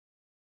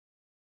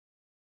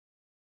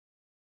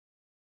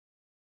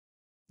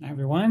Hi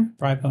everyone,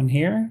 Brybone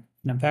here,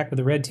 and I'm back with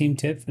a red team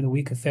tip for the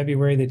week of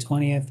February the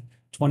 20th,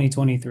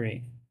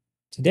 2023.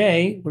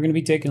 Today, we're going to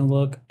be taking a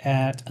look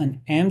at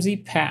an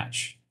AMSI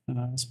patch,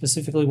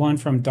 specifically one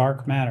from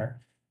Dark Matter.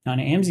 Now, an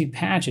AMSI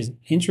patch is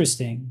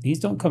interesting.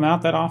 These don't come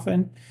out that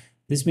often.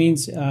 This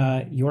means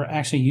you're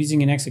actually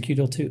using an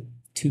executable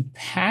to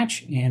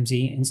patch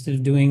AMSI instead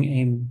of doing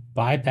a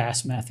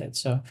bypass method.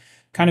 So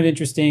kind of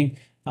interesting.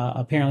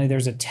 Apparently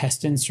there's a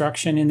test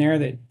instruction in there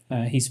that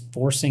he's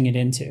forcing it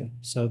into.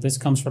 So this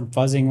comes from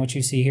fuzzing, what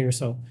you see here.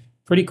 So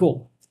pretty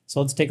cool.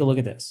 So let's take a look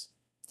at this.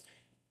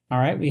 All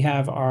right, we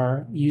have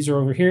our user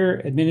over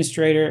here,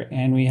 administrator,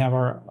 and we have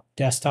our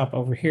desktop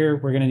over here.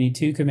 We're going to need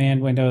two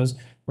command windows.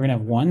 We're going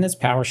to have one that's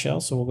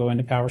PowerShell. So we'll go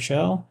into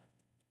PowerShell.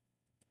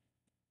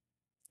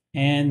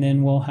 And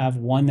then we'll have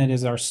one that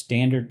is our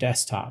standard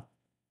desktop.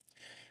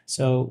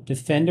 So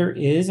Defender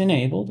is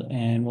enabled,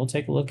 and we'll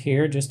take a look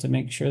here just to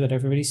make sure that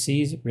everybody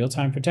sees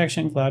real-time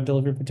protection, cloud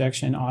delivery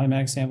protection,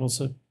 automatic sample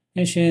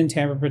submission,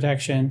 tamper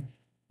protection.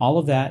 All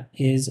of that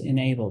is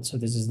enabled. So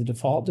this is the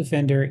default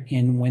Defender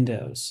in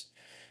Windows.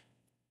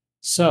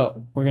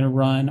 So we're going to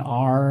run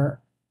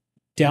our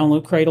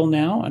download cradle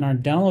now, and our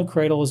download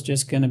cradle is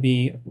just going to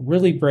be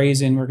really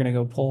brazen. We're going to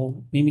go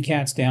pull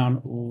Mimikatz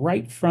down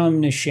right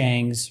from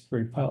Nishang's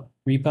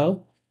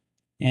repo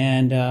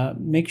and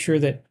make sure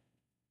that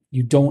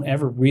you don't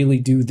ever really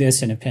do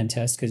this in a pen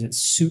test because it's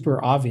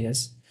super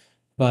obvious.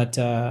 But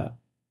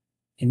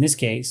in this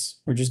case,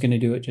 we're just going to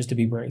do it just to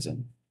be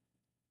brazen.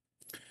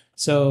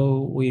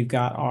 So we've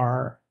got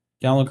our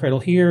download cradle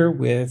here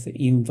with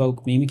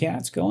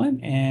Invoke-Mimikatz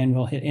going, and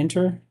we'll hit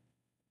enter.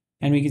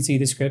 And we can see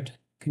the script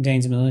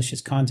contains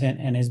malicious content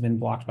and has been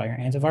blocked by your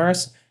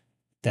antivirus.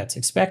 That's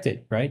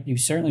expected, right? You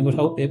certainly would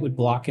hope it would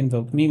block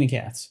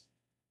Invoke-Mimikatz.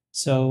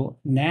 So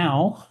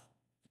now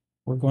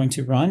we're going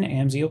to run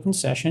AMSI open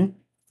session.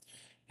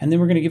 And then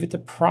we're going to give it the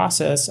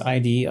process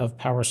ID of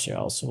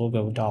PowerShell. So we'll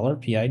go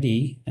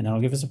 $PID, and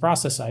that'll give us a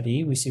process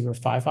ID. We see we're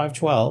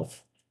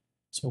 5512.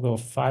 So we'll go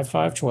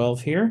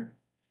 5512 here.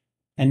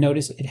 And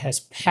notice it has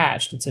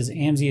patched. It says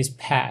AMSI is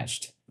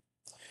patched.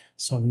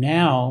 So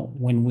now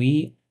when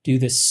we do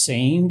the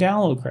same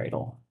download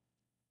cradle,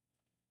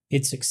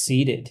 it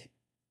succeeded.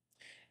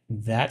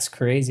 That's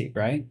crazy,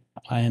 right?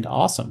 And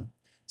awesome.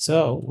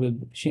 So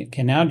we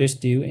can now just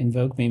do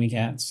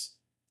Invoke-Mimikatz.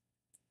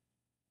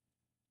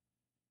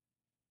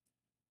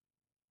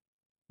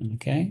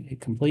 Okay,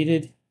 it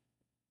completed.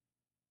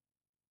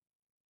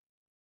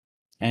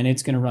 And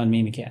it's going to run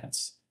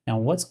Mimikatz. Now,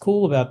 what's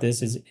cool about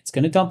this is it's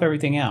going to dump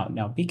everything out.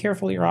 Now, be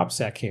careful of your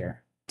OPSEC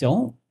here.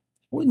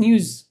 Wouldn't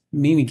use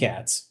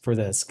Mimikatz for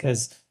this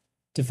because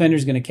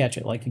Defender's going to catch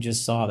it like you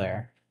just saw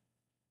there.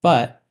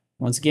 But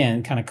once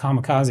again, kind of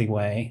kamikaze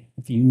way,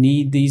 if you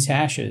need these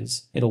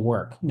hashes, it'll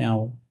work.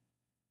 Now,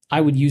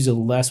 I would use a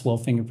less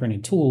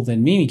well-fingerprinted tool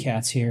than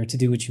Mimikatz here to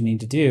do what you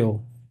need to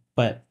do,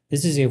 but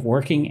this is a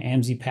working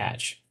AMSI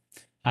patch.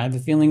 I have a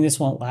feeling this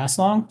won't last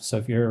long, so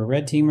if you're a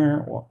red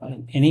teamer or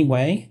in any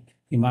way,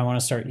 you might want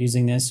to start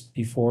using this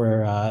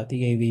before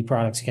the AV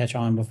products catch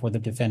on, before the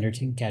Defender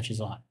team catches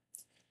on.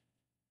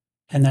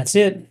 And that's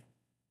it.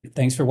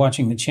 Thanks for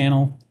watching the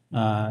channel.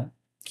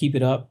 Keep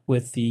it up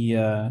with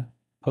the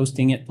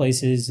posting it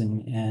places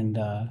and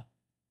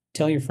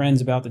tell your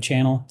friends about the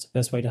channel. It's the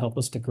best way to help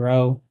us to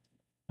grow.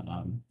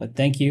 But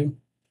thank you,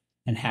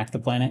 and hack the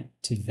planet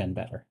to defend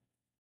better.